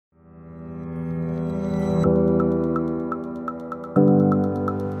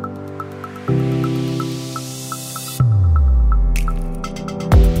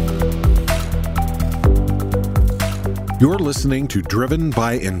You're listening to Driven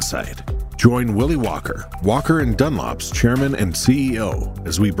by Insight. Join Willy Walker, Walker & Dunlop's chairman and CEO,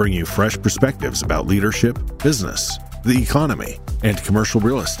 as we bring you fresh perspectives about leadership, business, the economy, and commercial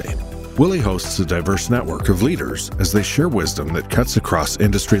real estate. Willy hosts a diverse network of leaders as they share wisdom that cuts across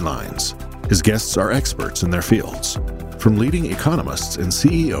industry lines. His guests are experts in their fields, from leading economists and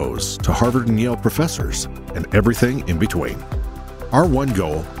CEOs to Harvard and Yale professors, and everything in between. Our one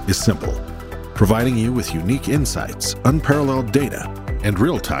goal is simple: providing you with unique insights, unparalleled data, and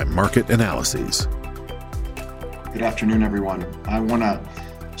real-time market analyses. Good afternoon, everyone. I want to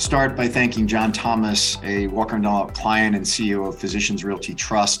start by thanking John Thomas, a Walker Dunlop client and CEO of Physicians Realty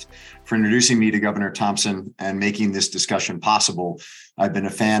Trust, for introducing me to Governor Thompson and making this discussion possible. I've been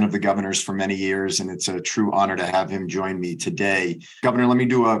a fan of the governor's for many years, and it's a true honor to have him join me today. Governor, let me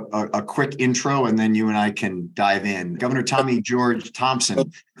do a quick intro, and then you and I can dive in. Governor Tommy George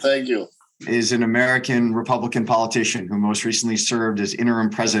Thompson. Thank you. Is an American Republican politician who most recently served as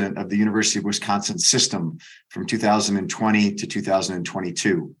interim president of the University of Wisconsin system from 2020 to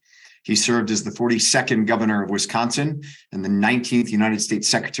 2022. He served as the 42nd governor of Wisconsin and the 19th United States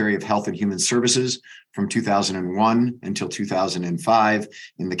Secretary of Health and Human Services from 2001 until 2005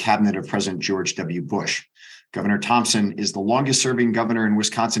 in the cabinet of President George W. Bush. Governor Thompson is the longest serving governor in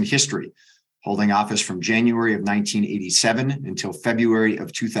Wisconsin history, holding office from January of 1987 until February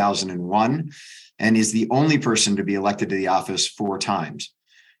of 2001, and is the only person to be elected to the office 4 times.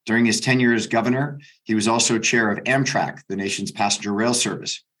 During his tenure as governor, he was also chair of Amtrak, the nation's passenger rail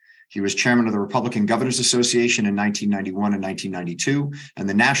service. He was chairman of the Republican Governors Association in 1991 and 1992, and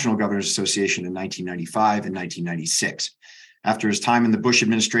the National Governors Association in 1995 and 1996. After his time in the Bush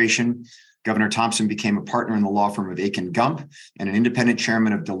administration, Governor Thompson became a partner in the law firm of Aiken Gump and an independent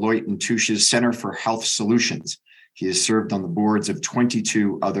chairman of Deloitte & Touche's Center for Health Solutions. He has served on the boards of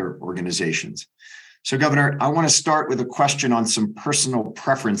 22 other organizations. So, Governor, I want to start with a question on some personal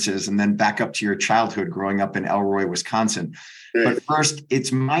preferences and then back up to your childhood growing up in Elroy, Wisconsin. But first,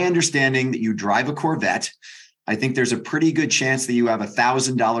 it's my understanding that you drive a Corvette. I think there's a pretty good chance that you have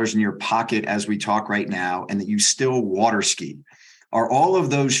 $1,000 in your pocket as we talk right now, and that you still water ski. Are all of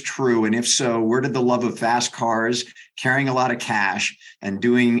those true? And if so, where did the love of fast cars, carrying a lot of cash, and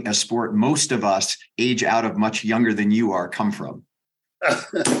doing a sport most of us age out of much younger than you are come from?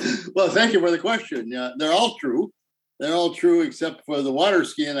 Well, thank you for the question. Yeah, they're all true. They're all true except for the water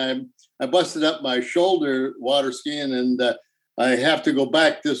skiing. I busted up my shoulder water skiing, and I have to go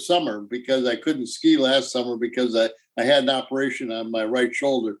back this summer because I couldn't ski last summer because I had an operation on my right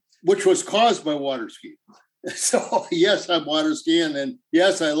shoulder, which was caused by water skiing. So, yes, I'm water skiing, and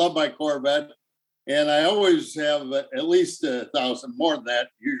yes, I love my Corvette, and I always have at least $1,000, more than that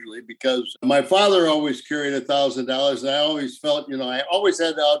usually, because my father always carried $1,000, and I always felt, I always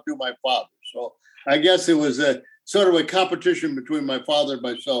had to outdo my father. So I guess it was a sort of a competition between my father and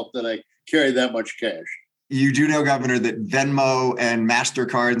myself that I carried that much cash. You do know, Governor, that Venmo and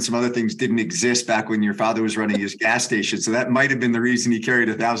MasterCard and some other things didn't exist back when your father was running his gas station. So that might have been the reason he carried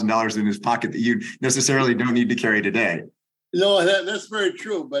 $1,000 in his pocket that you necessarily don't need to carry today. No, that's very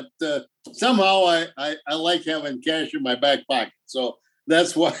true. But somehow I like having cash in my back pocket. So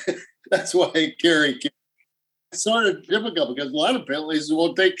that's why I carry cash. It's sort of difficult because a lot of places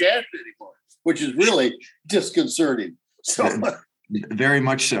won't take cash anymore, which is really disconcerting. So. Very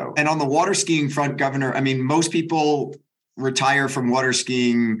much so. And on the water skiing front, Governor, most people retire from water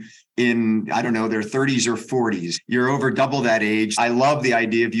skiing in, their 30s or 40s. You're over double that age. I love the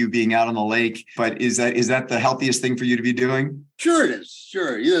idea of you being out on the lake, but is that the healthiest thing for you to be doing? Sure it is.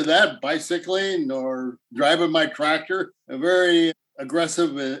 Sure. Either that, bicycling, or driving my tractor. A very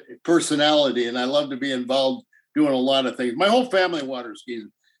aggressive personality, and I love to be involved doing a lot of things. My whole family water skis.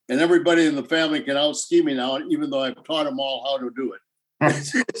 And everybody in the family can out-ski me now, even though I've taught them all how to do it.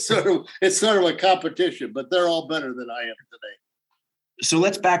 It's sort of a competition, but they're all better than I am today. So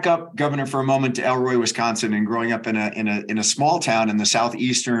let's back up, Governor, for a moment to Elroy, Wisconsin, and growing up in a small town in the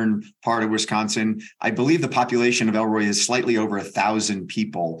southeastern part of Wisconsin. I believe the population of Elroy is slightly over 1,000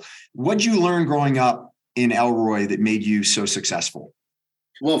 people. What did you learn growing up in Elroy that made you so successful?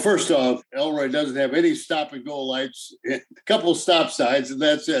 Well, first off, Elroy doesn't have any stop and go lights, a couple of stop signs, and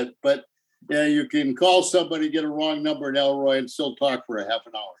that's it. But you can call somebody, get a wrong number in Elroy, and still talk for a half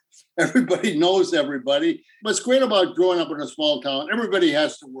an hour. Everybody knows everybody. What's great about growing up in a small town, everybody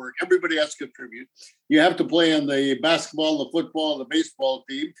has to work. Everybody has to contribute. You have to play in the basketball, the football, the baseball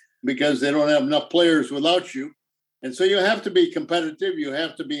team because they don't have enough players without you. And so you have to be competitive. You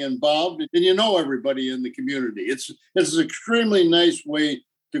have to be involved, and you know everybody in the community. It's an extremely nice way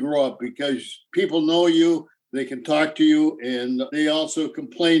to grow up because people know you, they can talk to you, and they also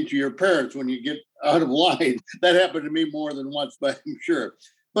complain to your parents when you get out of line. That happened to me more than once, but I'm sure.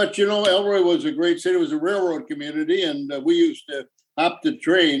 But, Elroy was a great city. It was a railroad community, and we used to hop the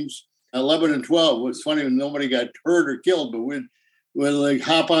trains, 11 and 12. It was funny when nobody got hurt or killed, but we'd like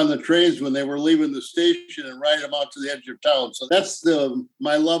hop on the trains when they were leaving the station and ride them out to the edge of town. So that's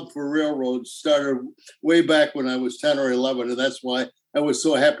my love for railroads started way back when I was 10 or 11, and that's why I was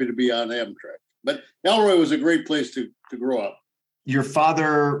so happy to be on Amtrak. But Elroy was a great place to grow up. Your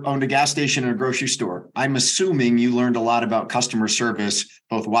father owned a gas station and a grocery store. I'm assuming you learned a lot about customer service,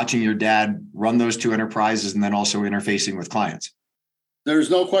 both watching your dad run those two enterprises and then also interfacing with clients.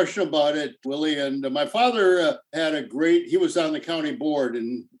 There's no question about it, Willie. And my father he was on the county board,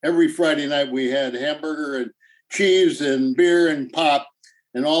 and every Friday night we had hamburger and cheese and beer and pop,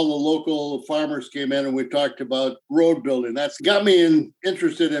 and all the local farmers came in and we talked about road building. That's got me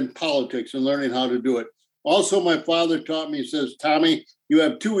interested in politics and learning how to do it. Also, my father taught me, he says, Tommy, you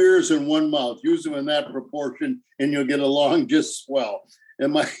have 2 ears and 1 mouth. Use them in that proportion and you'll get along just swell.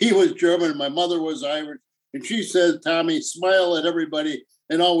 And he was German, my mother was Irish. And she said, Tommy, smile at everybody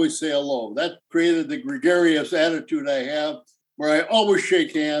and always say hello. That created the gregarious attitude I have, where I always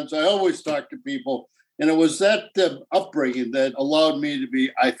shake hands. I always talk to people. And it was that upbringing that allowed me to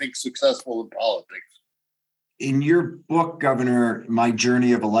be, I think, successful in politics. In your book, Governor, My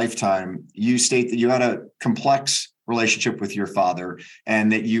Journey of a Lifetime, you state that you had a complex relationship with your father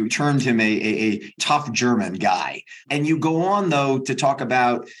and that you termed him a tough German guy. And you go on, though, to talk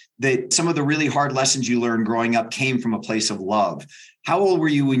about that some of the really hard lessons you learned growing up came from a place of love. How old were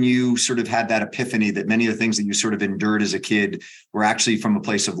you when you sort of had that epiphany that many of the things that you sort of endured as a kid were actually from a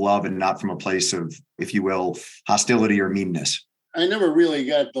place of love and not from a place of, if you will, hostility or meanness? I never really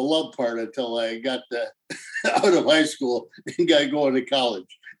got the love part until I got out of high school and got going to college,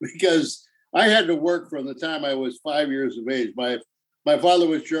 because I had to work from the time I was 5 years of age. My father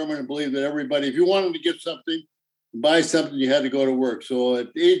was German and believed that everybody, if you wanted to get something, buy something, you had to go to work. So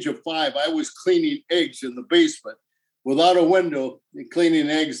at the age of 5, I was cleaning eggs in the basement without a window, and cleaning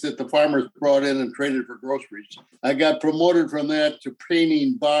eggs that the farmers brought in and traded for groceries. I got promoted from that to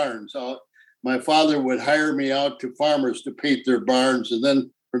painting barns. My father would hire me out to farmers to paint their barns, and then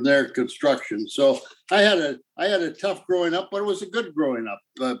from there, construction. So I had a tough growing up, but it was a good growing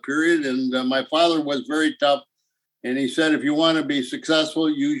up period. And my father was very tough, and he said, if you want to be successful,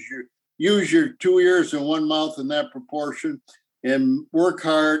 use your 2 ears and 1 mouth in that proportion, and work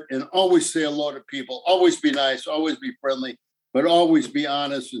hard, and always say hello to people. Always be nice, always be friendly, but always be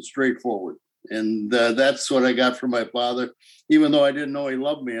honest and straightforward. And that's what I got from my father, even though I didn't know he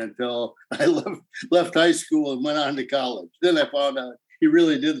loved me until I left high school and went on to college. Then I found out he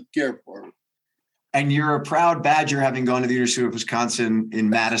really didn't care for me. And you're a proud Badger, having gone to the University of Wisconsin in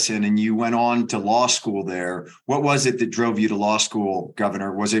Madison, and you went on to law school there. What was it that drove you to law school,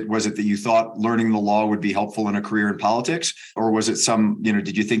 Governor? Was it that you thought learning the law would be helpful in a career in politics? Or was it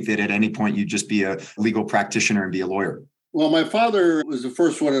did you think that at any point you'd just be a legal practitioner and be a lawyer? Well, my father was the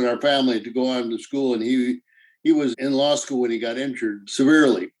first one in our family to go on to school, and he was in law school when he got injured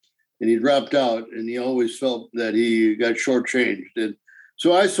severely, and he dropped out, and he always felt that he got shortchanged. And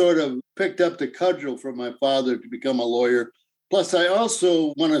so I sort of picked up the cudgel from my father to become a lawyer. Plus, I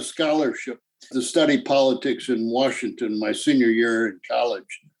also won a scholarship to study politics in Washington my senior year in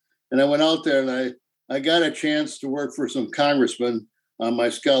college. And I went out there and I got a chance to work for some congressmen on my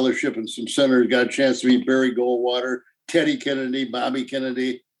scholarship, and some senators. Got a chance to meet Barry Goldwater, Teddy Kennedy, Bobby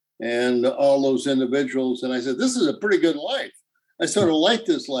Kennedy, and all those individuals. And I said, this is a pretty good life. I sort of like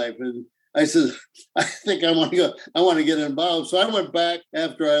this life. And I said, I think I want to get involved. So I went back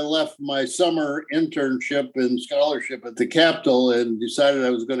after I left my summer internship and scholarship at the Capitol and decided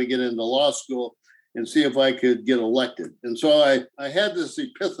I was going to get into law school and see if I could get elected. And so I had this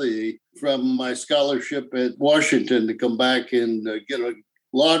epiphany from my scholarship at Washington to come back and get a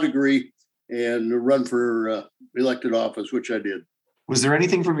law degree and run for elected office, which I did. Was there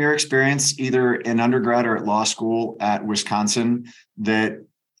anything from your experience, either in undergrad or at law school at Wisconsin, that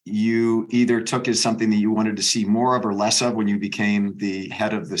you either took as something that you wanted to see more of or less of when you became the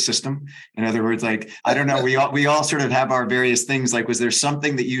head of the system? In other words, I don't know, we all sort of have our various things. Was there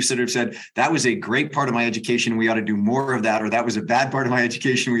something that you sort of said, that was a great part of my education, we ought to do more of that, or that was a bad part of my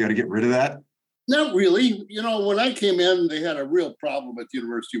education, we ought to get rid of that? Not really. When I came in, they had a real problem at the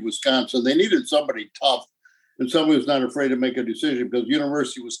University of Wisconsin. They needed somebody tough and somebody who's not afraid to make a decision, because the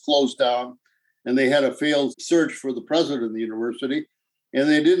university was closed down and they had a failed search for the president of the university. And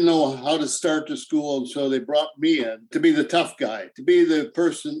they didn't know how to start the school. And so they brought me in to be the tough guy, to be the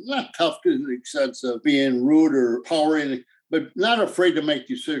person, not tough in the sense of being rude or powering, but not afraid to make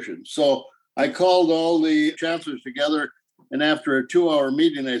decisions. So I called all the chancellors together And after a 2-hour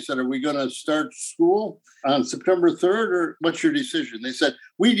meeting, I said, are we going to start school on September 3rd, or what's your decision? They said,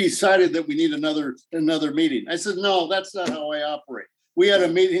 we decided that we need another meeting. I said, no, that's not how I operate. We had a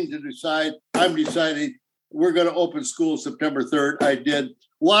meeting to decide. I'm deciding we're going to open school September 3rd. I did a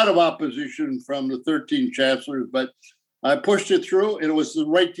lot of opposition from the 13 chancellors, but I pushed it through, and it was the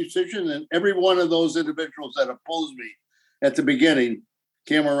right decision. And every one of those individuals that opposed me at the beginning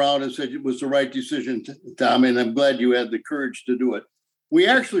came around and said it was the right decision, Tommy, and I'm glad you had the courage to do it. We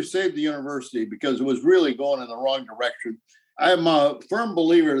actually saved the university because it was really going in the wrong direction. I'm a firm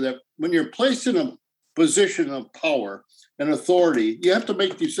believer that when you're placed in a position of power and authority, you have to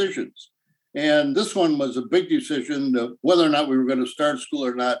make decisions. And this one was a big decision of whether or not we were going to start school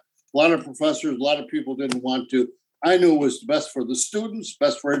or not. A lot of professors, a lot of people didn't want to. I knew it was best for the students,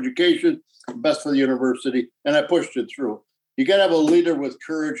 best for education, best for the university, and I pushed it through. You got to have a leader with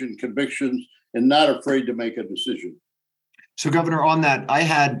courage and convictions and not afraid to make a decision. So, Governor, on that, I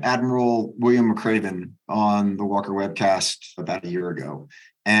had Admiral William McRaven on the Walker webcast about a year ago.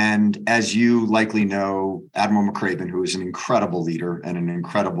 And as you likely know, Admiral McRaven, who is an incredible leader and an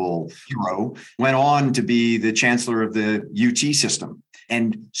incredible hero, went on to be the chancellor of the UT system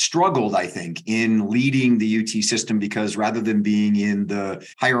and struggled, I think, in leading the UT system because rather than being in the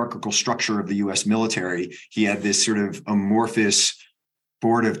hierarchical structure of the U.S. military, he had this sort of amorphous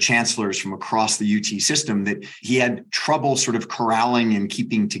board of chancellors from across the UT system that he had trouble sort of corralling and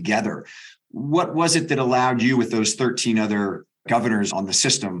keeping together. What was it that allowed you, with those 13 other governors on the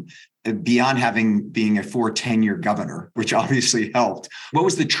system, beyond being a 10-year governor, which obviously helped? What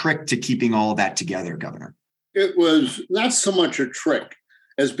was the trick to keeping all of that together, Governor? It was not so much a trick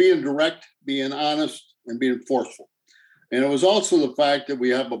as being direct, being honest, and being forceful. And it was also the fact that we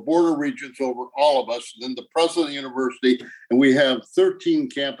have a board of regents over all of us, and then the president of the university, and we have 13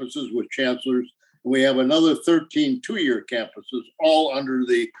 campuses with chancellors, and we have another 13 two-year campuses, all under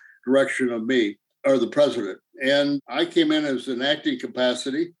the direction of me, or the president. And I came in as an acting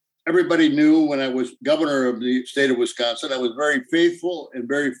capacity. Everybody knew when I was governor of the state of Wisconsin, I was very faithful and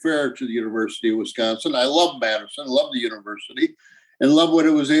very fair to the University of Wisconsin. I love Madison, love the university, and love what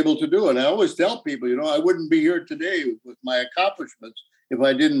it was able to do. And I always tell people, I wouldn't be here today with my accomplishments if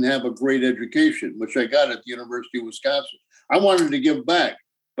I didn't have a great education, which I got at the University of Wisconsin. I wanted to give back,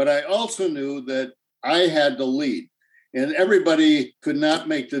 but I also knew that I had to lead. And everybody could not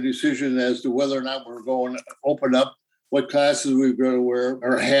make the decision as to whether or not we're going to open up, what classes we were going to wear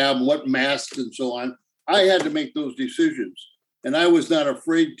or have, what masks and so on. I had to make those decisions, and I was not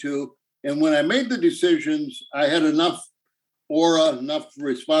afraid to. And when I made the decisions, I had enough aura, enough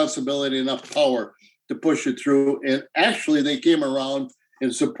responsibility, enough power to push it through. And actually, they came around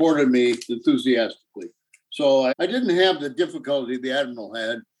and supported me enthusiastically. So I didn't have the difficulty the Admiral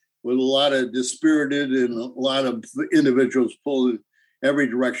had with a lot of dispirited and a lot of individuals pulled in every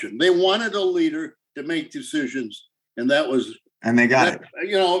direction. They wanted a leader to make decisions, and that was... And they got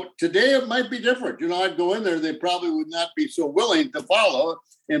it. Today it might be different. I'd go in there, they probably would not be so willing to follow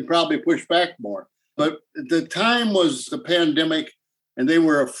and probably push back more. But the time was the pandemic, and they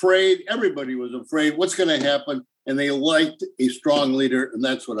were afraid. Everybody was afraid what's going to happen, and they liked a strong leader, and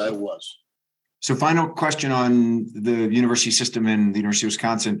that's what I was. So final question on the university system in the University of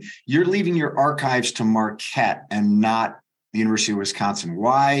Wisconsin. You're leaving your archives to Marquette and not the University of Wisconsin.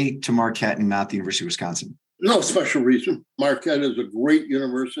 Why to Marquette and not the University of Wisconsin? No special reason. Marquette is a great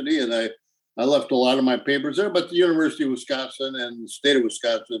university, and I left a lot of my papers there, but the University of Wisconsin and the state of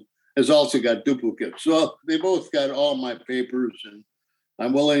Wisconsin has also got duplicates. So they both got all my papers, and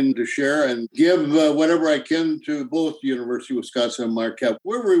I'm willing to share and give whatever I can to both the University of Wisconsin and Marquette.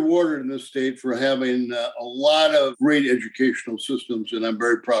 We're rewarded in this state for having a lot of great educational systems, and I'm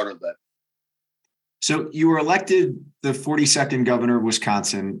very proud of that. So you were elected the 42nd governor of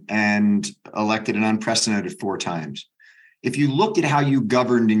Wisconsin and elected an unprecedented 4 times. If you looked at how you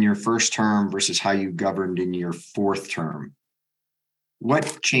governed in your first term versus how you governed in your 4th term,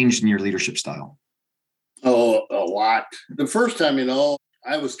 what changed in your leadership style? Oh, a lot. The first time,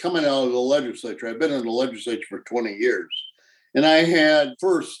 I was coming out of the legislature. I've been in the legislature for 20 years. And I had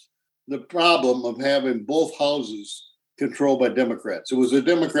first the problem of having both houses controlled by Democrats. It was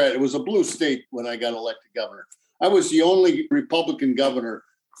a blue state when I got elected governor. I was the only Republican governor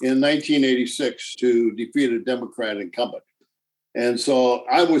in 1986 to defeat a Democrat incumbent. And so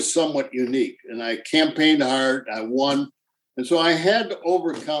I was somewhat unique, and I campaigned hard. I won. And so I had to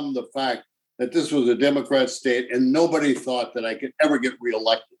overcome the fact that this was a Democrat state and nobody thought that I could ever get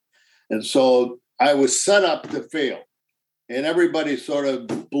reelected. And so I was set up to fail. And everybody sort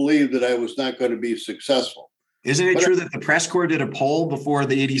of believed that I was not going to be successful. Isn't it true that the press corps did a poll before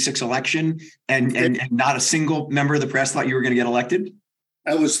the 86 election and not a single member of the press thought you were going to get elected?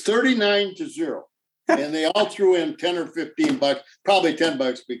 I was 39-0. And they all threw in 10 or 15 bucks, probably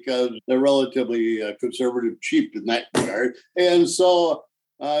 $10 because they're relatively conservative, cheap in that regard. And so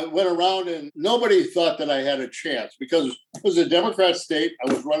I went around and nobody thought that I had a chance because it was a Democrat state.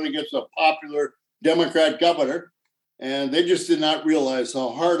 I was running against a popular Democrat governor, and they just did not realize how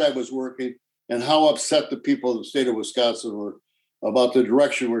hard I was working and how upset the people of the state of Wisconsin were about the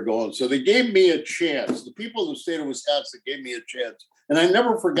direction we're going. So they gave me a chance. The people of the state of Wisconsin gave me a chance. And I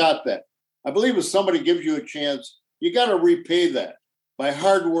never forgot that. I believe if somebody gives you a chance, you got to repay that by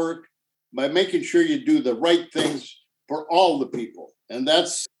hard work, by making sure you do the right things for all the people. And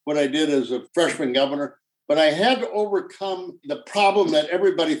that's what I did as a freshman governor. But I had to overcome the problem that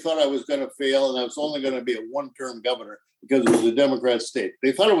everybody thought I was going to fail and I was only going to be a one-term governor because it was a Democrat state.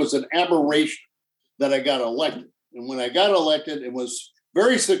 They thought it was an aberration that I got elected. And when I got elected, it was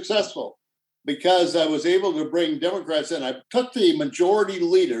very successful because I was able to bring Democrats in. I took the majority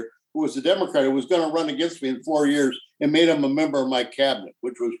leader, who was a Democrat, who was going to run against me in 4 years, and made him a member of my cabinet,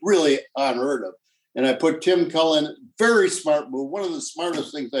 which was really unheard of. And I put Tim Cullen, very smart move, one of the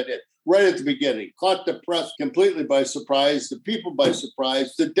smartest things I did right at the beginning. Caught the press completely by surprise, the people by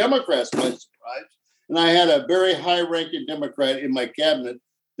surprise, the Democrats by surprise. And I had a very high-ranking Democrat in my cabinet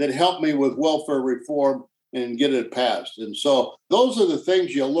that helped me with welfare reform and get it passed. And so those are the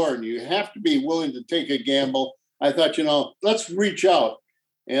things you learn. You have to be willing to take a gamble. I thought, let's reach out.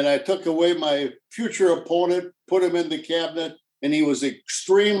 And I took away my future opponent, put him in the cabinet, and he was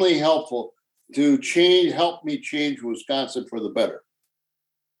extremely helpful to help me change Wisconsin for the better.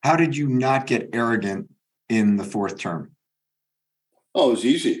 How did you not get arrogant in the fourth term? Oh, it was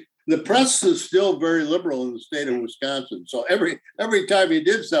easy. The press is still very liberal in the state of Wisconsin. So every time you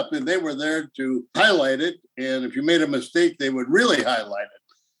did something, they were there to highlight it. And if you made a mistake, they would really highlight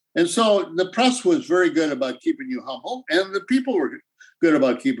it. And so the press was very good about keeping you humble, and the people were good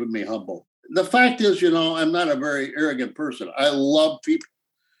about keeping me humble. The fact is, I'm not a very arrogant person. I love people.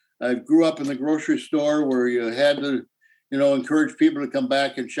 I grew up in the grocery store where you had to, encourage people to come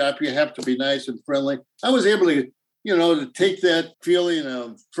back and shop. You have to be nice and friendly. I was able to, to take that feeling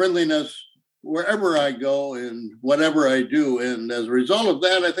of friendliness wherever I go and whatever I do. And as a result of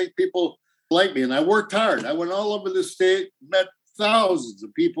that, I think people like me. And I worked hard. I went all over the state, met thousands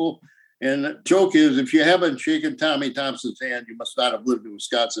of people. And the joke is, if you haven't shaken Tommy Thompson's hand, you must not have lived in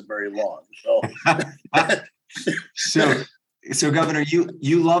Wisconsin very long. So Governor,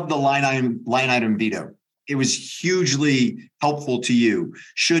 you love the line item veto. It was hugely helpful to you.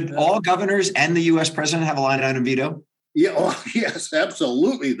 Should all governors and the U.S. president have a line item veto? Yeah, yes,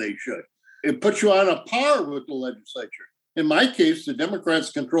 absolutely they should. It puts you on a par with the legislature. In my case, the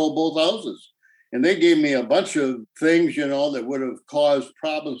Democrats control both houses. And they gave me a bunch of things, that would have caused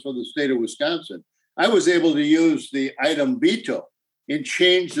problems for the state of Wisconsin. I was able to use the item veto and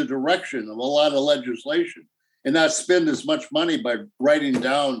change the direction of a lot of legislation and not spend as much money by writing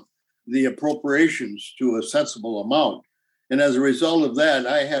down the appropriations to a sensible amount. And as a result of that,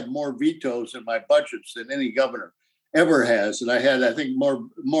 I had more vetoes in my budgets than any governor ever has. And I had, I think,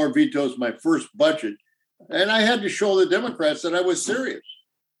 more vetoes in my first budget. And I had to show the Democrats that I was serious.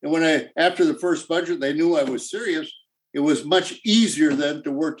 And after the first budget, they knew I was serious. It was much easier then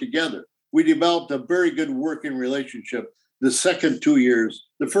to work together. We developed a very good working relationship. The second 2 years,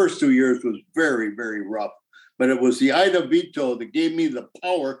 the first 2 years was very, very rough. But it was the item veto that gave me the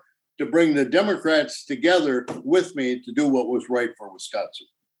power to bring the Democrats together with me to do what was right for Wisconsin.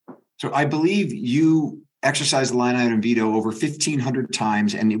 So I believe you exercised the line item veto over 1,500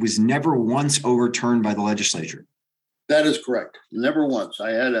 times, and it was never once overturned by the legislature. That is correct. Never once.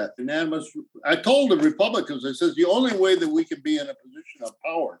 I had I told the Republicans, I said, the only way that we can be in a position of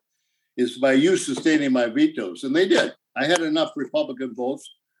power is by you sustaining my vetoes. And they did. I had enough Republican votes.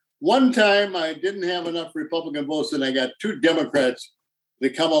 One time I didn't have enough Republican votes, and I got 2 Democrats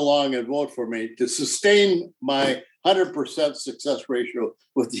that come along and vote for me to sustain my 100% success ratio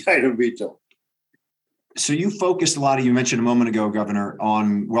with the item veto. So you focused a lot, you mentioned a moment ago, Governor,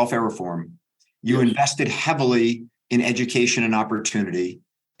 on welfare reform. You invested heavily in education and opportunity,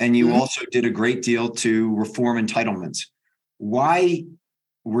 and you also did a great deal to reform entitlements. Why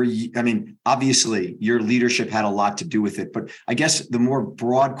were you, obviously your leadership had a lot to do with it, but I guess the more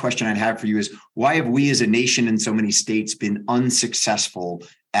broad question I'd have for you is, why have we as a nation in so many states been unsuccessful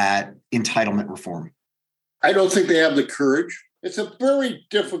at entitlement reform? I don't think they have the courage. It's a very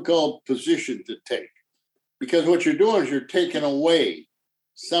difficult position to take, because what you're doing is you're taking away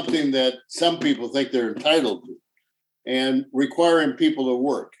something that some people think they're entitled to and requiring people to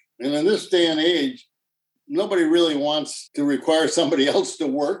work. And in this day and age, nobody really wants to require somebody else to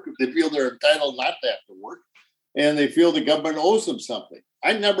work. They feel they're entitled not to have to work, and they feel the government owes them something.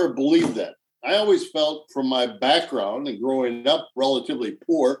 I never believed that. I always felt from my background and growing up relatively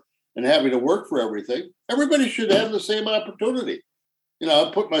poor and having to work for everything, everybody should have the same opportunity.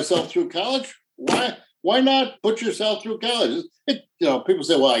 I put myself through college. Why not put yourself through college? People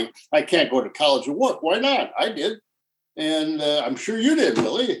say, well, I can't go to college and work. Why not? I did. And I'm sure you did,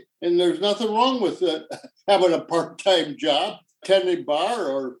 Willy. And there's nothing wrong with having a part-time job, tending bar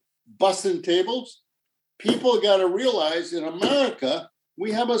or bussing tables. People got to realize in America,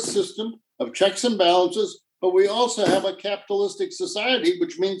 we have a system of checks and balances, but we also have a capitalistic society,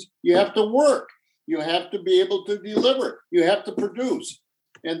 which means you have to work. You have to be able to deliver. You have to produce.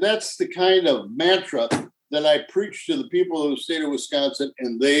 And that's the kind of mantra that I preached to the people of the state of Wisconsin,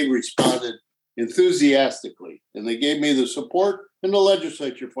 and they responded enthusiastically. And they gave me the support, and the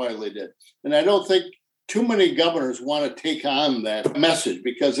legislature finally did. And I don't think too many governors want to take on that message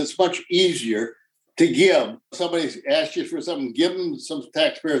because it's much easier to give. Somebody asks you for something, give them some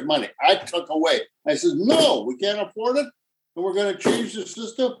taxpayers' money. I took away. I said, no, we can't afford it, and we're going to change the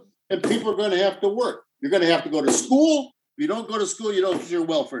system, and people are going to have to work. You're going to have to go to school. If you don't go to school, you don't get your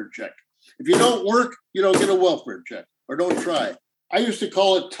welfare check. If you don't work, you don't get a welfare check, or don't try. I used to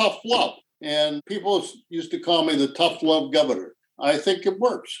call it tough love, and people used to call me the tough love governor. I think it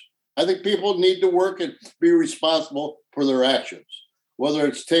works. I think people need to work and be responsible for their actions. Whether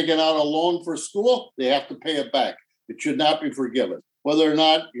it's taking out a loan for school, they have to pay it back. It should not be forgiven. Whether or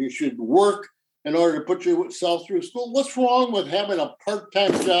not you should work in order to put yourself through school. What's wrong with having a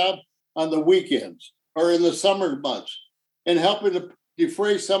part-time job on the weekends or in the summer months and helping to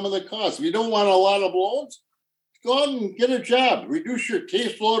defray some of the costs? If you don't want a lot of loans, go out and get a job, reduce your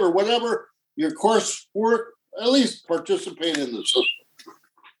caseload or whatever, your coursework, at least participate in the system.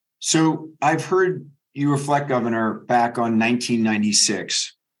 So I've heard you reflect, Governor, back on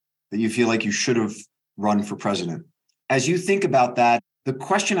 1996, that you feel like you should have run for president. As you think about that, the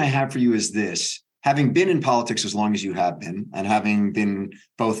question I have for you is this: having been in politics as long as you have been, and having been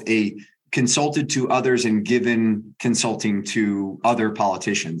both consulted to others and given consulting to other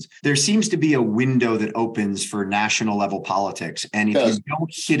politicians, there seems to be a window that opens for national level politics. And if you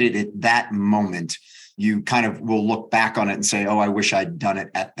don't hit it at that moment, you kind of will look back on it and say, oh, I wish I'd done it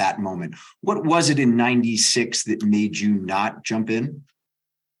at that moment. What was it in 96 that made you not jump in?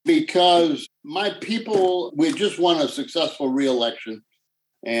 Because my people, we just won a successful re-election.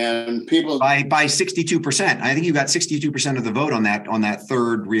 And people by 62%. I think you got 62% of the vote on that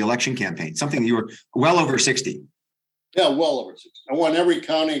third re-election campaign. Something you were well over 60. Yeah, well over 60. I won every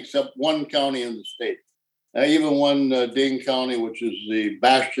county except one county in the state. I even won Dane County, which is the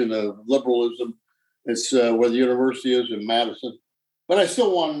bastion of liberalism. It's where the university is in Madison. But I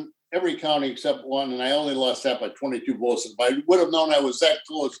still won every county except one, and I only lost that by 22 votes. If I would have known I was that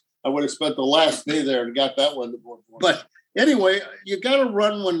close, I would have spent the last day there and got that one to vote for. But anyway, you got to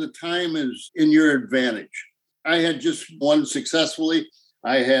run when the time is in your advantage. I had just won successfully.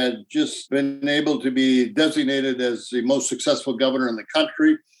 I had just been able to be designated as the most successful governor in the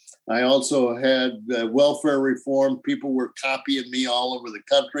country. I also had welfare reform. People were copying me all over the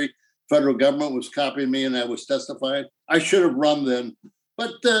country. Federal government was copying me, and I was testifying. I should have run then.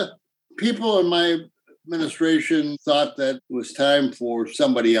 But people in my administration thought that it was time for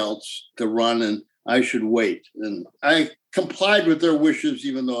somebody else to run, and I should wait. And I complied with their wishes,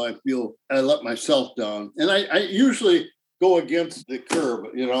 even though I feel I let myself down. And I usually go against the curve.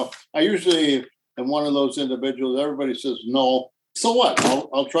 I usually am one of those individuals. Everybody says no. So what?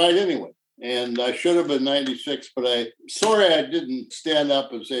 I'll try it anyway. And I should have been 96, but I'm sorry I didn't stand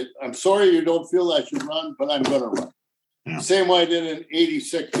up and say, I'm sorry you don't feel I should run, but I'm going to run. Yeah. Same way I did in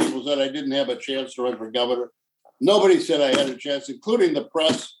 86. People said I didn't have a chance to run for governor. Nobody said I had a chance, including the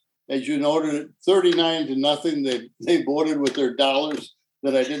press. As you noted, 39-0, they voted with their dollars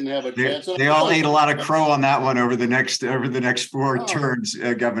that I didn't have a chance. They all ate a lot of crow on that one over the next four terms,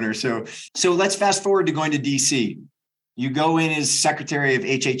 Governor. So let's fast forward to going to D.C. You go in as Secretary of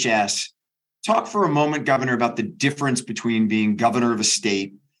HHS. Talk for a moment, Governor, about the difference between being governor of a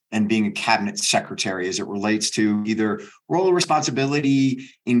state and being a cabinet secretary as it relates to either role of responsibility,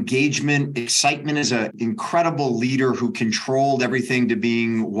 engagement, excitement as an incredible leader who controlled everything to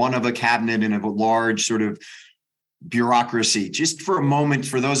being one of a cabinet and of a large sort of bureaucracy. Just for a moment,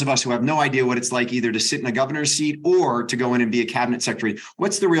 for those of us who have no idea what it's like either to sit in a governor's seat or to go in and be a cabinet secretary,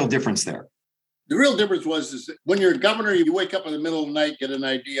 what's the real difference there? The real difference is that when you're a governor, you wake up in the middle of the night, get an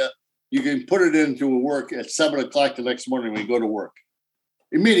idea, you can put it into work at 7 o'clock the next morning when you go to work.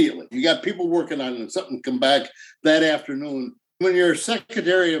 Immediately. You got people working on it, and something come back that afternoon When you're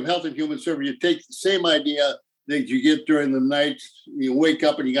Secretary of Health and Human Services, you take the same idea that you get during the night. You wake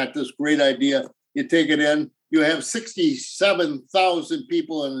up and you got this great idea. You take it in. You have 67,000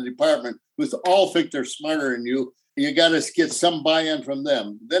 people in the department who all think they're smarter than you. You got to get some buy-in from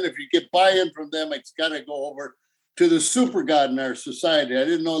them. Then if you get buy-in from them, it's got to go over to the super god in our society. I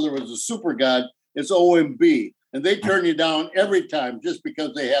didn't know there was a super god. It's OMB. And they turn you down every time just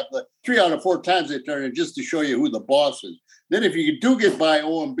because they have the 3 out of 4 times they turn it just to show you who the boss is. Then if you do get by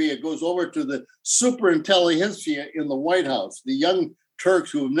OMB, it goes over to the super intelligentsia in the White House, the young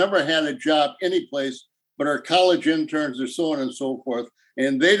Turks who have never had a job anyplace but are college interns or so on and so forth.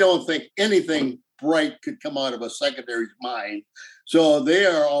 And they don't think anything bright could come out of a secretary's mind. So they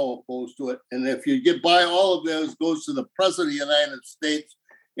are all opposed to it. And if you get by all of those, goes to the president of the United States.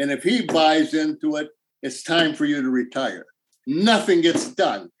 And if he buys into it, it's time for you to retire. Nothing gets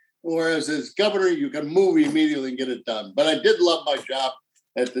done. Whereas as governor, you can move immediately and get it done. But I did love my job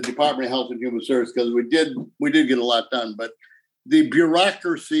at the Department of Health and Human Services because we did get a lot done. But the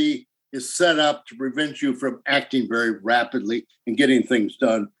bureaucracy is set up to prevent you from acting very rapidly and getting things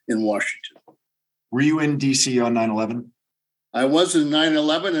done in Washington. Were you in D.C. on 9/11? I was in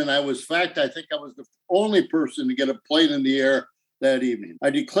 9/11, and I think I was the only person to get a plane in the air that evening. I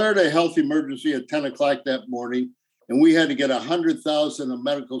declared a health emergency at 10 o'clock that morning, and we had to get 100,000 of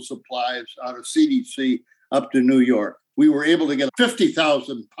medical supplies out of CDC up to New York. We were able to get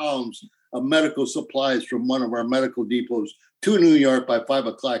 50,000 pounds of medical supplies from one of our medical depots to New York by 5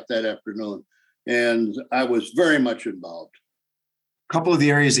 o'clock that afternoon. And I was very much involved. A couple of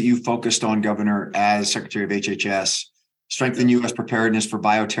the areas that you focused on, Governor, as Secretary of HHS: strengthen U.S. preparedness for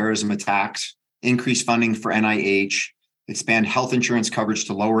bioterrorism attacks, increase funding for NIH, expand health insurance coverage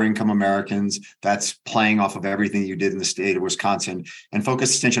to lower income Americans. That's playing off of everything you did in the state of Wisconsin, and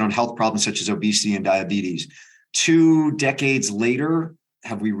focus attention on health problems such as obesity and diabetes. 2 decades later,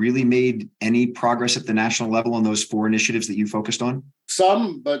 have we really made any progress at the national level on those 4 initiatives that you focused on?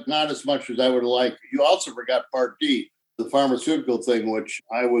 Some, but not as much as I would like. You also forgot Part D, the pharmaceutical thing, which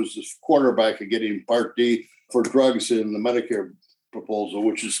I was the quarterback of getting Part D for drugs in the Medicare proposal,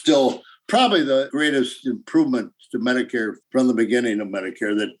 which is still probably the greatest improvement to Medicare from the beginning of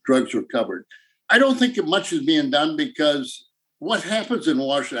Medicare, that drugs were covered. I don't think much is being done because what happens in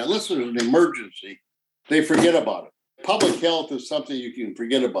Washington, unless there's an emergency, they forget about it. Public health is something you can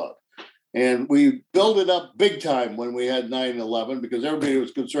forget about. And we built it up big time when we had 9/11 because everybody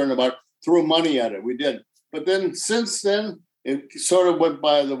was concerned about throwing money at it. We did. But then since then, it sort of went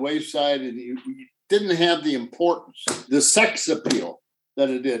by the wayside and you didn't have the importance, the sex appeal that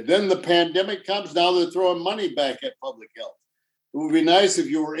it did. Then the pandemic comes. Now they're throwing money back at public health. It would be nice if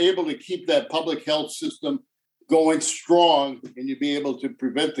you were able to keep that public health system going strong and you'd be able to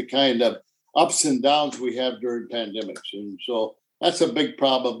prevent the kind of ups and downs we have during pandemics. And so that's a big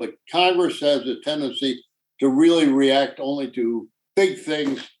problem. But Congress has a tendency to really react only to big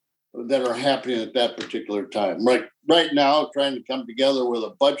things that are happening at that particular time. Right now, trying to come together with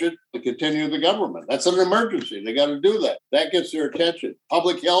a budget to continue the government. That's an emergency. They got to do that. That gets their attention.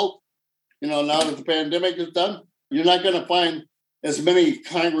 Public health, now that the pandemic is done, you're not going to find as many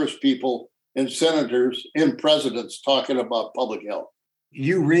Congress people and senators and presidents talking about public health.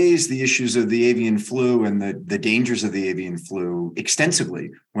 You raised the issues of the avian flu and the dangers of the avian flu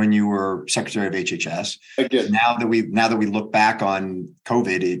extensively when you were Secretary of HHS. I did. Now that we look back on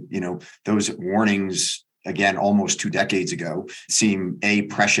COVID, those warnings, again, almost 2 decades ago, seem A,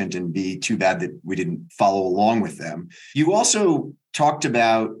 prescient, and B, too bad that we didn't follow along with them. You also talked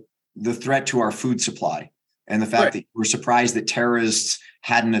about the threat to our food supply and the fact that you were surprised that terrorists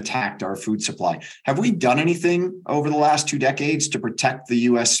hadn't attacked our food supply. Have we done anything over the last 2 decades to protect the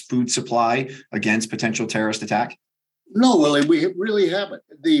U.S. food supply against potential terrorist attack? No, Willie, we really haven't.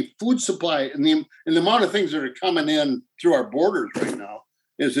 The food supply and the amount of things that are coming in through our borders right now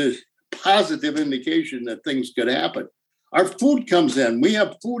is a positive indication that things could happen. Our food comes in. We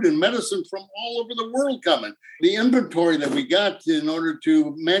have food and medicine from all over the world coming. The inventory that we got in order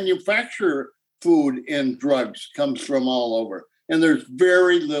to manufacture food and drugs comes from all over. And there's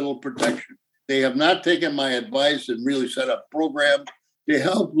very little protection. They have not taken my advice and really set up programs to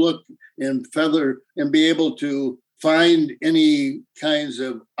help look and feather and be able to find any kinds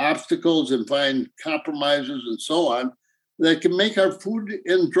of obstacles and find compromises and so on that can make our food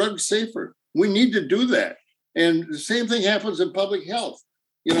and drugs safer. We need to do that. And the same thing happens in public health.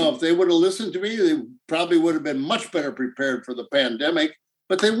 If they would have listened to me, they probably would have been much better prepared for the pandemic,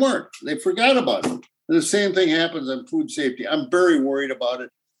 but they weren't. They forgot about it. And the same thing happens on food safety. I'm very worried about it.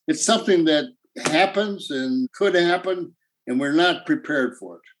 It's something that happens and could happen, and we're not prepared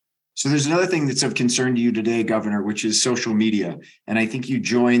for it. So there's another thing that's of concern to you today, Governor, which is social media. And I think you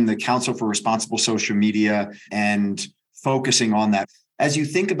joined the Council for Responsible Social Media and focusing on that. As you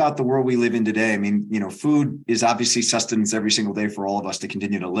think about the world we live in today, I mean, food is obviously sustenance every single day for all of us to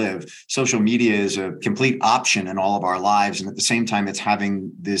continue to live. Social media is a complete option in all of our lives. And at the same time, it's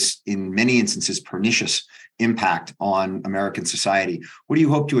having this, in many instances, pernicious impact on American society. What do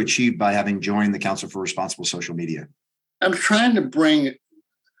you hope to achieve by having joined the Council for Responsible Social Media? I'm trying to bring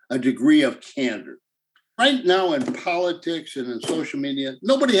a degree of candor. Right now in politics and in social media,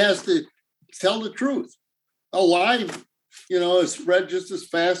 nobody has to tell the truth. A lie, is spread just as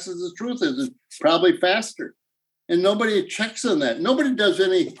fast as the truth is. It's probably faster. And nobody checks on that. Nobody does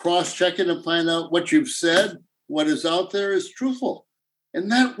any cross-checking to find out what you've said, what is out there is truthful.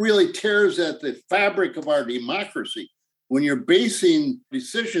 And that really tears at the fabric of our democracy when you're basing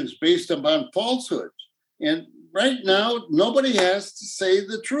decisions based upon falsehoods. And right now, nobody has to say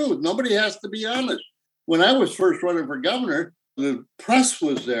the truth. Nobody has to be honest. When I was first running for governor, the press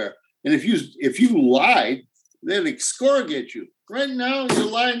was there. And if you lied, they'd excoriate you. Right now, you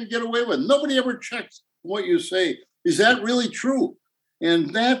lie and get away with it. Nobody ever checks what you say. Is that really true?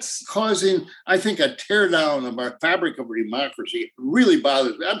 And that's causing, I think, a tear down of our fabric of democracy. It really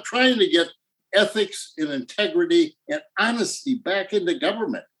bothers me. I'm trying to get ethics and integrity and honesty back into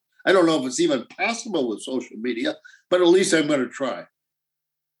government. I don't know if it's even possible with social media, but at least I'm going to try.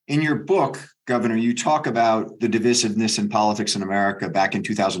 In your book, Governor, you talk about the divisiveness in politics in America back in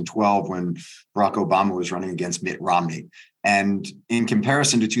 2012 when Barack Obama was running against Mitt Romney. And in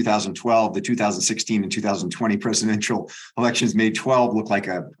comparison to 2012, the 2016 and 2020 presidential elections made 12 look like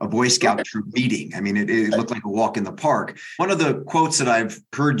a Boy Scout troop meeting. I mean, it looked like a walk in the park. One of the quotes that I've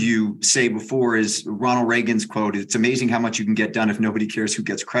heard you say before is Ronald Reagan's quote, "It's amazing how much you can get done if nobody cares who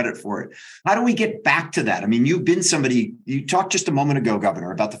gets credit for it." How do we get back to that? I mean, you've been somebody, you talked just a moment ago,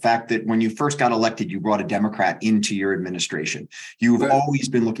 Governor, about the fact that when you first got elected, you brought a Democrat into your administration. You've always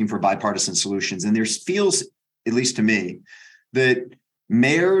been looking for bipartisan solutions. And there feels, at least to me, that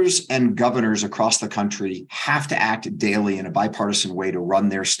mayors and governors across the country have to act daily in a bipartisan way to run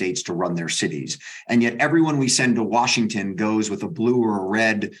their states, to run their cities. And yet everyone we send to Washington goes with a blue or a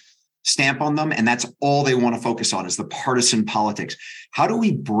red stamp on them. And that's all they want to focus on is the partisan politics. How do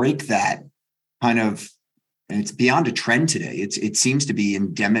we break that kind of, and it's beyond a trend today. It seems to be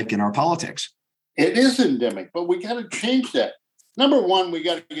endemic in our politics. It is endemic, but we got to change that. Number one, we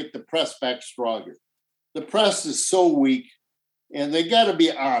got to get the press back stronger. The press is so weak, and they got to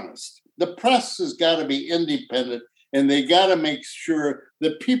be honest. The press has got to be independent, and they got to make sure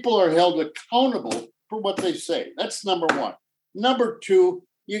that people are held accountable for what they say. That's number one. Number two,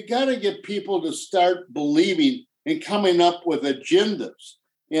 you got to get people to start believing and coming up with agendas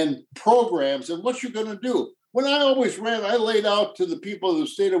and programs and what you're going to do. When I always ran, I laid out to the people of the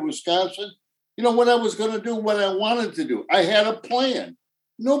state of Wisconsin, what I was going to do, what I wanted to do. I had a plan.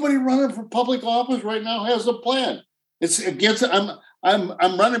 Nobody running for public office right now has a plan. It's against. I'm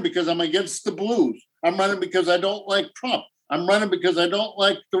running because I'm against the blues. I'm running because I don't like Trump. I'm running because I don't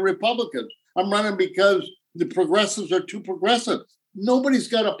like the Republicans. I'm running because the progressives are too progressive. Nobody's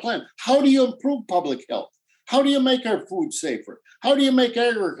got a plan. How do you improve public health? How do you make our food safer? How do you make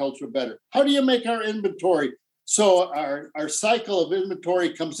agriculture better? How do you make our inventory so our cycle of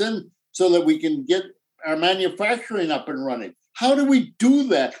inventory comes in so that we can get our manufacturing up and running? How do we do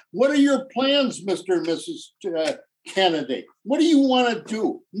that? What are your plans, Mr. and Mrs. Candidate? What do you want to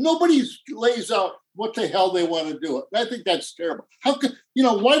do? Nobody lays out what the hell they want to do. I think that's terrible. How could,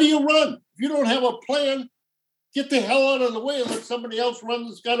 why do you run? If you don't have a plan, get the hell out of the way and let somebody else run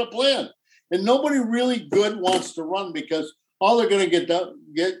that's got a plan. And nobody really good wants to run because all they're going to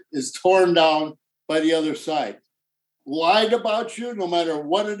get is torn down by the other side. Lied about you, no matter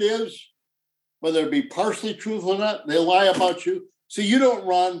what it is, whether it be partially truthful or not, they lie about you. So you don't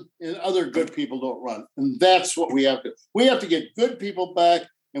run and other good people don't run. And that's what we have to. We have to get good people back,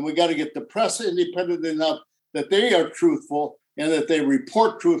 and we got to get the press independent enough that they are truthful and that they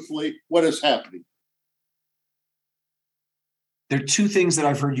report truthfully what is happening. There are two things that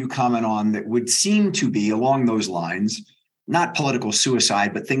I've heard you comment on that would seem to be along those lines, not political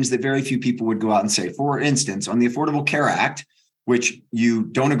suicide, but things that very few people would go out and say. For instance, on the Affordable Care Act, which you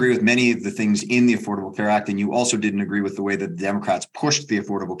don't agree with many of the things in the Affordable Care Act, and you also didn't agree with the way that the Democrats pushed the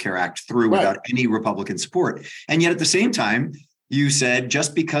Affordable Care Act through without any Republican support. And yet at the same time, you said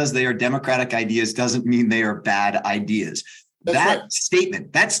just because they are Democratic ideas doesn't mean they are bad ideas. That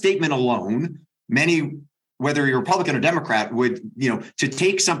statement alone, many, whether you're Republican or Democrat, would, to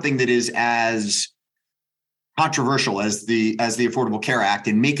take something that is as controversial as the Affordable Care Act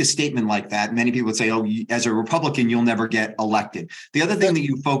and make a statement like that, many people would say, oh, as a Republican, you'll never get elected. The other thing that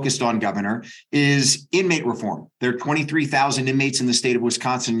you focused on, Governor, is inmate reform. There are 23,000 inmates in the state of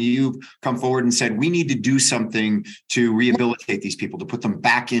Wisconsin. You've come forward and said, we need to do something to rehabilitate these people, to put them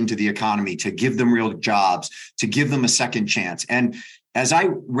back into the economy, to give them real jobs, to give them a second chance. And as I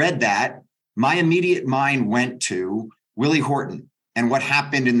read that, my immediate mind went to Willie Horton. And what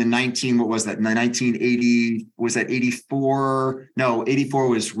happened in the 1980, was that 84? No, 84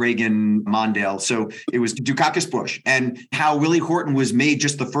 was Reagan Mondale. So it was Dukakis Bush, and how Willie Horton was made,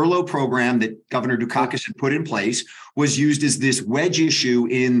 just the furlough program that Governor Dukakis had put in place was used as this wedge issue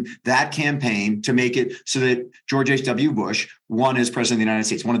in that campaign to make it so that George H.W. Bush won as president of the United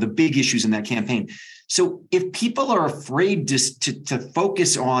States, one of the big issues in that campaign. So if people are afraid to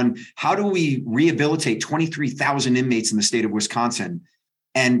focus on how do we rehabilitate 23,000 inmates in the state of Wisconsin,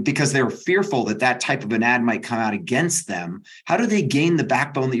 and because they're fearful that that type of an ad might come out against them, how do they gain the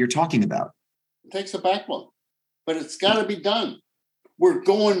backbone that you're talking about? It takes a backbone, but it's got to be done. We're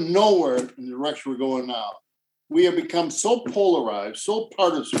going nowhere in the direction we're going now. We have become so polarized, so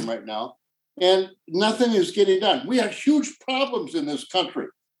partisan right now, and nothing is getting done. We have huge problems in this country.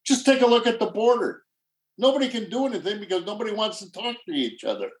 Just take a look at the border. Nobody can do anything because nobody wants to talk to each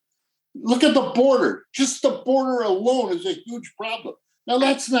other. Look at the border. Just the border alone is a huge problem. Now,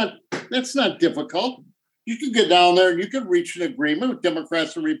 that's not difficult. You can get down there and you can reach an agreement with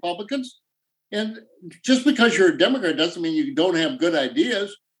Democrats and Republicans. And just because you're a Democrat doesn't mean you don't have good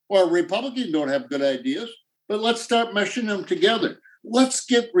ideas, or a Republican don't have good ideas. But let's start meshing them together. Let's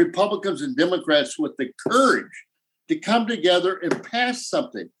get Republicans and Democrats with the courage to come together and pass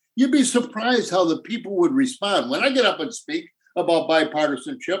something. You'd be surprised how the people would respond. When I get up and speak about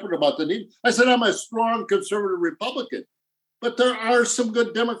bipartisanship and about the need, I said I'm a strong conservative Republican, but there are some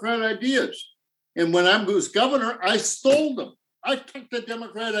good Democrat ideas. And when I was governor, I stole them. I took the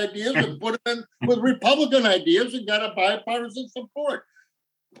Democrat ideas and put them in with Republican ideas and got a bipartisan support.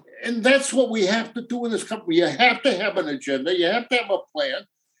 And that's what we have to do in this country. You have to have an agenda. You have to have a plan.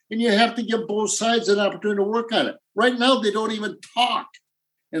 And you have to give both sides an opportunity to work on it. Right now, they don't even talk.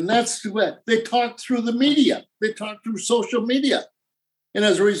 And that's what they talk through the media. They talk through social media. And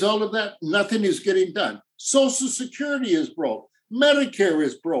as a result of that, nothing is getting done. Social Security is broke. Medicare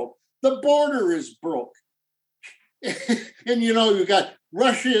is broke. The border is broke. And, you got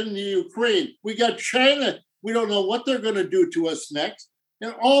Russia and the Ukraine. We got China. We don't know what they're going to do to us next.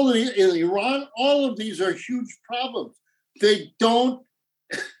 And in Iran, all of these are huge problems.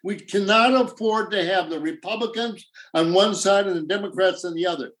 We cannot afford to have the Republicans on one side and the Democrats on the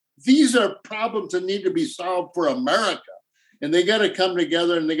other. These are problems that need to be solved for America. And they got to come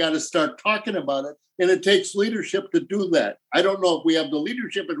together and they got to start talking about it. And it takes leadership to do that. I don't know if we have the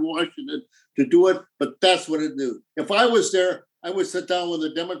leadership in Washington to do it, but that's what it do. If I was there, I would sit down with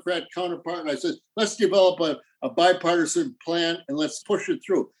a Democrat counterpart and I said, let's develop a bipartisan plan and let's push it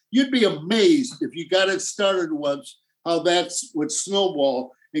through. You'd be amazed if you got it started once, how that would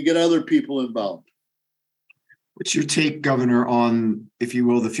snowball and get other people involved. What's your take, Governor, on, if you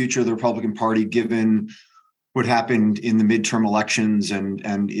will, the future of the Republican Party, given what happened in the midterm elections and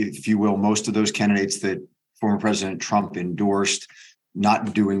if you will, most of those candidates that former President Trump endorsed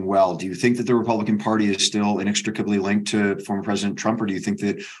not doing well? Do you think that the Republican Party is still inextricably linked to former President Trump, or do you think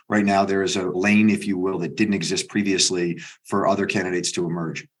that right now there is a lane, if you will, that didn't exist previously for other candidates to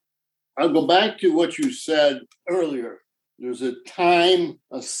emerge? I'll go back to what you said earlier. There's a time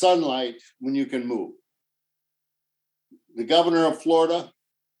of sunlight when you can move. The governor of Florida,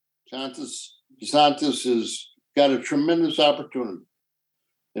 DeSantis has got a tremendous opportunity.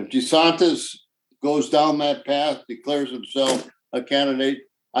 If DeSantis goes down that path, declares himself a candidate,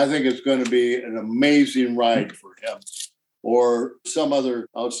 I think it's going to be an amazing ride for him or some other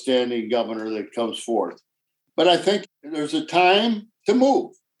outstanding governor that comes forth. But I think there's a time to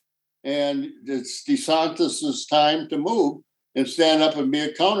move. And it's DeSantis' time to move and stand up and be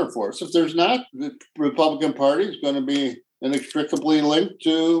a counterforce. If there's not, the Republican Party is going to be inextricably linked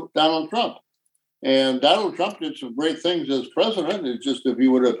to Donald Trump. And Donald Trump did some great things as president. It's just if he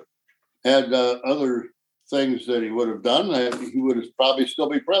would have had other things that he would have done, he would have probably still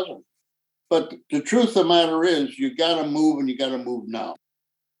be president. But the truth of the matter is you got to move, and you got to move now.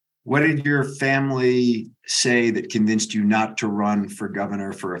 What did your family say that convinced you not to run for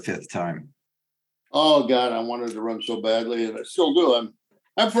governor for a fifth time? Oh, God, I wanted to run so badly, and I still do.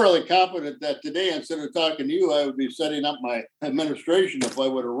 I'm fairly confident that today, instead of talking to you, I would be setting up my administration if I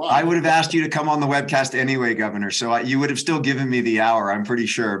would have run. I would have asked you to come on the webcast anyway, Governor, so you would have still given me the hour, I'm pretty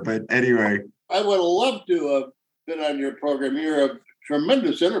sure. But anyway. I would have loved to have been on your program. You're a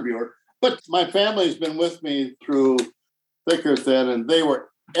tremendous interviewer. But my family's been with me through thick or thin, and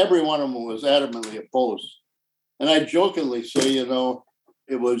every one of them was adamantly opposed. And I jokingly say,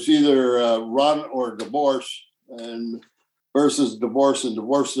 it was either run or divorce, and versus divorce, and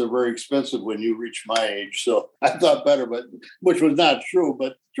divorces are very expensive when you reach my age. So I thought better, but which was not true.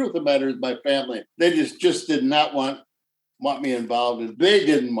 But the truth of the matter is my family, they just did not want me involved, and they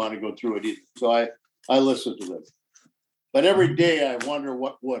didn't want to go through it either. So I listened to them. But every day I wonder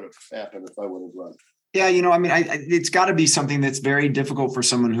what would have happened if I would have run. Yeah, it's got to be something that's very difficult for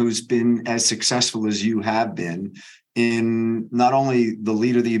someone who's been as successful as you have been in not only the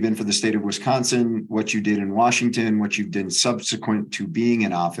leader that you've been for the state of Wisconsin, what you did in Washington, what you've done subsequent to being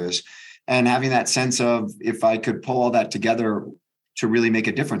in office, and having that sense of, if I could pull all that together to really make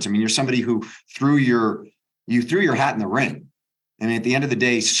a difference. I mean, you're somebody who threw your hat in the ring. I mean, at the end of the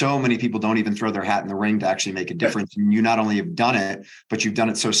day, so many people don't even throw their hat in the ring to actually make a difference. And you not only have done it, but you've done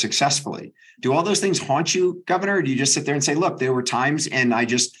it so successfully. Do all those things haunt you, Governor? Or do you just sit there and say, look, there were times and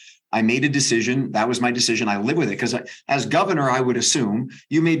I made a decision. That was my decision. I live with it. Because as governor, I would assume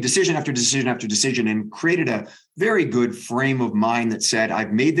you made decision after decision after decision and created a very good frame of mind that said,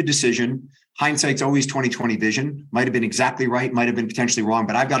 I've made the decision. Hindsight's always 20/20 vision. Might have been exactly right, might have been potentially wrong,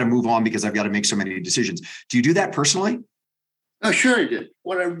 but I've got to move on because I've got to make so many decisions. Do you do that personally? Oh, sure I did.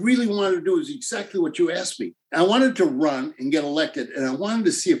 What I really wanted to do is exactly what you asked me. I wanted to run and get elected, and I wanted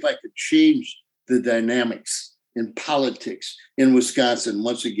to see if I could change the dynamics in politics in Wisconsin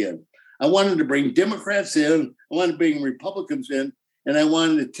once again. I wanted to bring Democrats in, I wanted to bring Republicans in, and I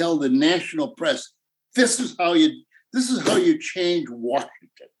wanted to tell the national press, this is how you change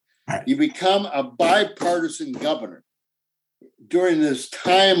Washington. Right. You become a bipartisan governor. During this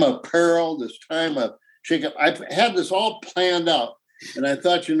time of peril, this time of shake-up, I've had this all planned out. And I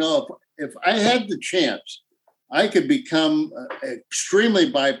thought, if I had the chance, I could become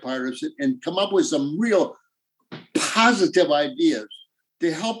extremely bipartisan and come up with some real positive ideas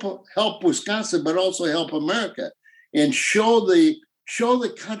to help Wisconsin, but also help America, and show the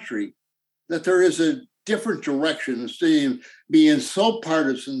country that there is a different direction instead of being so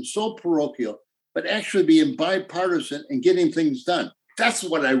partisan, so parochial, but actually being bipartisan and getting things done. That's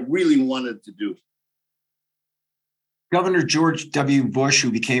what I really wanted to do. Governor George W. Bush,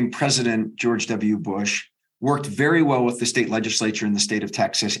 who became President George W. Bush, worked very well with the state legislature in the state of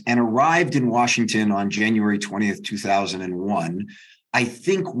Texas and arrived in Washington on January 20th, 2001, I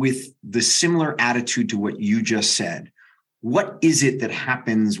think with the similar attitude to what you just said. What is it that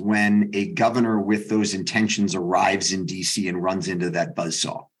happens when a governor with those intentions arrives in DC and runs into that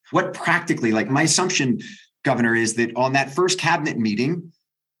buzzsaw? What practically, like my assumption, Governor, is that on that first cabinet meeting,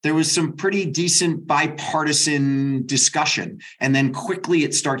 there was some pretty decent bipartisan discussion, and then quickly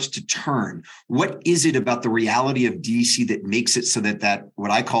it starts to turn. What is it about the reality of DC that makes it so that what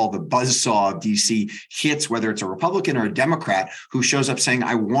I call the buzzsaw of DC hits, whether it's a Republican or a Democrat who shows up saying,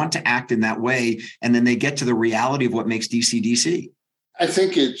 I want to act in that way, and then they get to the reality of what makes DC, DC? I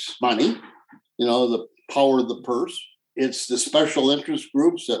think it's money, the power of the purse. It's the special interest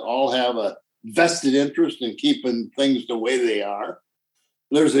groups that all have a vested interest in keeping things the way they are.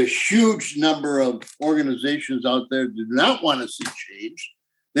 There's a huge number of organizations out there that do not want to see change.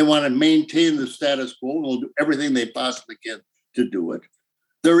 They want to maintain the status quo and will do everything they possibly can to do it.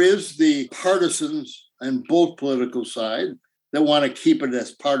 There is the partisans on both political sides that want to keep it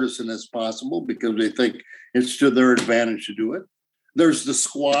as partisan as possible because they think it's to their advantage to do it. There's the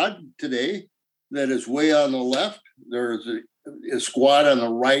squad today that is way on the left. There's a squad on the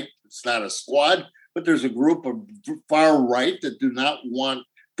right. It's not a squad, but there's a group of far right that do not want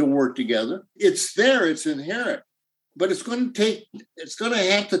to work together. It's there, it's inherent, but it's going to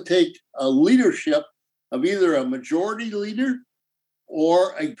have to take a leadership of either a majority leader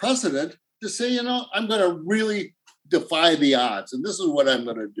or a president to say, I'm going to really defy the odds, and this is what I'm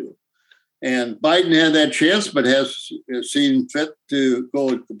going to do. And Biden had that chance, but has seen fit to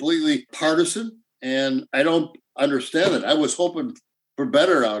go completely partisan, and I don't understand it. I was hoping for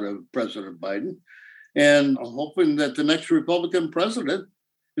better out of President Biden, and I'm hoping that the next Republican president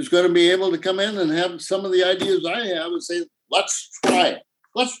is going to be able to come in and have some of the ideas I have and say, let's try it.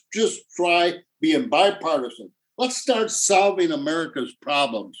 Let's just try being bipartisan. Let's start solving America's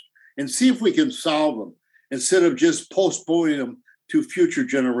problems and see if we can solve them instead of just postponing them to future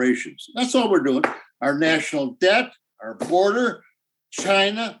generations. That's all we're doing. Our national debt, our border,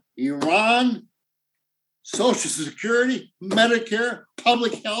 China, Iran, Social Security, Medicare,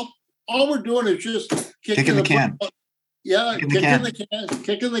 public health. All we're doing is just kicking the can. Yeah,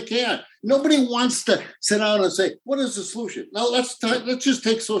 kicking the can. Nobody wants to sit down and say, what is the solution? No, let's just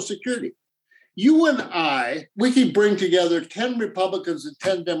take Social Security. You and I, we could bring together 10 Republicans and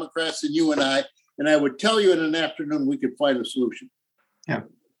 10 Democrats and you and I would tell you in an afternoon we could find a solution. Yeah.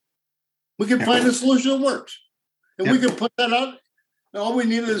 We could find a solution that works. And Yeah. we could put that out. And all we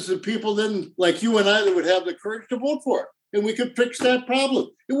needed is the people then like you and I that would have the courage to vote for it. And we could fix that problem.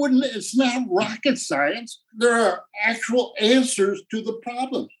 It's not rocket science. There are actual answers to the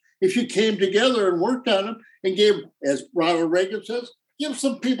problems. If you came together and worked on them and gave, as Ronald Reagan says, give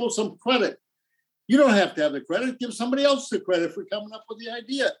some people some credit. You don't have to have the credit. Give somebody else the credit for coming up with the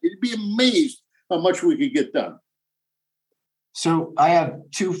idea. You'd be amazed how much we could get done. So I have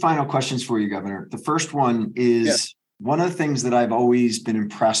two final questions for you, Governor. The first one is one of the things that I've always been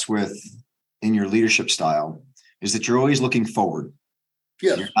impressed with in your leadership style is that you're always looking forward.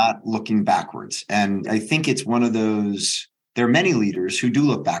 Yes. You're not looking backwards. And I think it's one of those, there are many leaders who do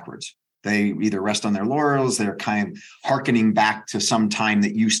look backwards. They either rest on their laurels, they're kind of hearkening back to some time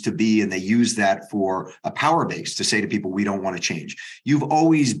that used to be, and they use that for a power base to say to people, we don't want to change. You've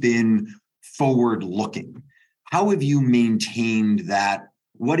always been forward looking. How have you maintained that?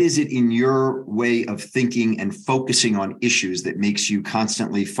 What is it in your way of thinking and focusing on issues that makes you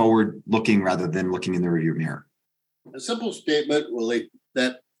constantly forward looking rather than looking in the rearview mirror? A simple statement, Willie,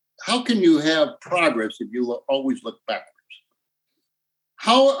 that how can you have progress if you always look backwards?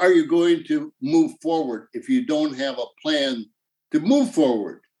 How are you going to move forward if you don't have a plan to move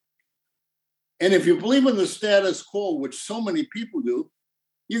forward? And if you believe in the status quo, which so many people do,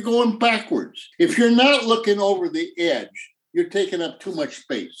 you're going backwards. If you're not looking over the edge, you're taking up too much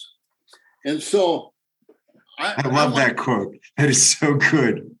space. And so I love that quote. That is so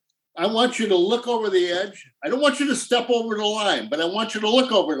good. I want you to look over the edge. I don't want you to step over the line, but I want you to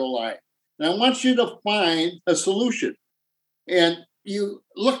look over the line. And I want you to find a solution. And you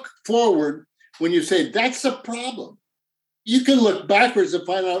look forward when you say, that's a problem. You can look backwards and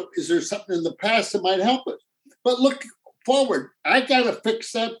find out, is there something in the past that might help us? But look forward. I got to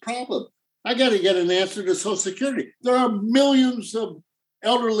fix that problem. I got to get an answer to Social Security. There are millions of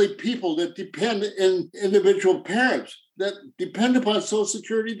elderly people that depend on individual parents that depend upon Social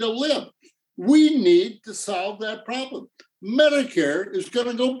Security to live. We need to solve that problem. Medicare is going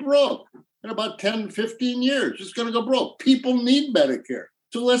to go broke in about 10, 15 years. It's going to go broke. People need Medicare.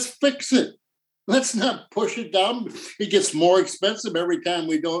 So let's fix it. Let's not push it down. It gets more expensive every time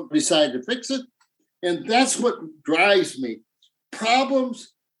we don't decide to fix it. And that's what drives me.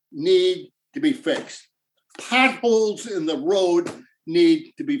 Problems need to be fixed. Potholes in the road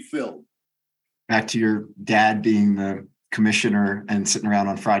need to be filled. Back to your dad being the commissioner and sitting around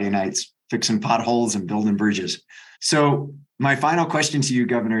on Friday nights, fixing potholes and building bridges. So my final question to you,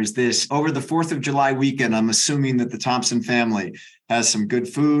 Governor, is this. Over the 4th of July weekend, I'm assuming that the Thompson family has some good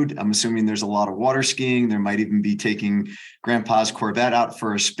food. I'm assuming there's a lot of water skiing. There might even be taking Grandpa's Corvette out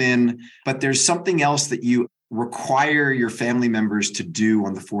for a spin. But there's something else that you require your family members to do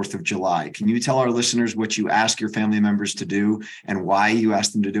on the 4th of July. Can you tell our listeners what you ask your family members to do and why you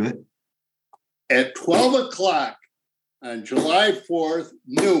ask them to do it? At 12 o'clock on July 4th,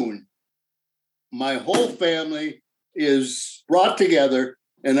 noon, my whole family is brought together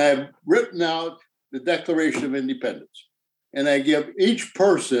and I've written out the Declaration of Independence. And I give each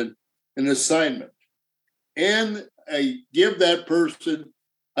person an assignment. And I give that person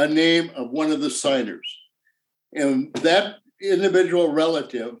a name of one of the signers. And that individual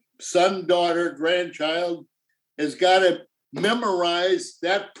relative, son, daughter, grandchild, has got to memorize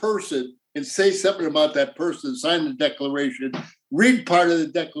that person and say something about that person, sign the declaration, read part of the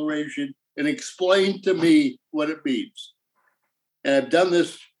declaration, and explain to me what it means. And I've done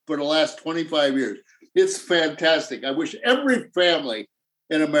this for the last 25 years. It's fantastic. I wish every family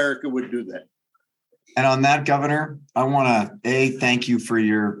in America would do that. And on that, Governor, I want to, thank you for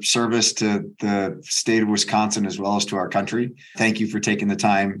your service to the state of Wisconsin as well as to our country. Thank you for taking the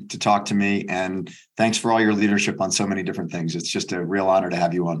time to talk to me. And thanks for all your leadership on so many different things. It's just a real honor to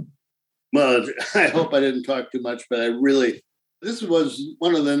have you on. Well, I hope I didn't talk too much, but this was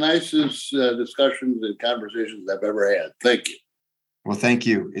one of the nicest discussions and conversations I've ever had. Thank you. Well, thank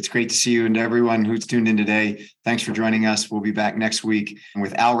you. It's great to see you, and to everyone who's tuned in today. Thanks for joining us. We'll be back next week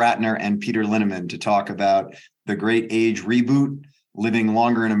with Al Ratner and Peter Linneman to talk about the Great Age Reboot, living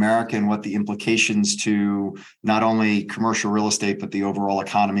longer in America, and what the implications to not only commercial real estate, but the overall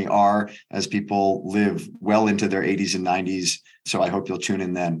economy are as people live well into their 80s and 90s. So I hope you'll tune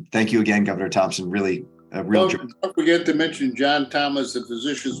in then. Thank you again, Governor Thompson. Really a real joy. Don't forget to mention John Thomas, the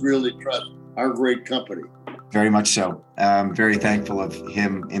Physicians Really Trust, our great company. Very much so. I'm very thankful of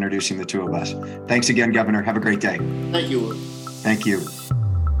him introducing the two of us. Thanks again, Governor. Have a great day. Thank you. Thank you.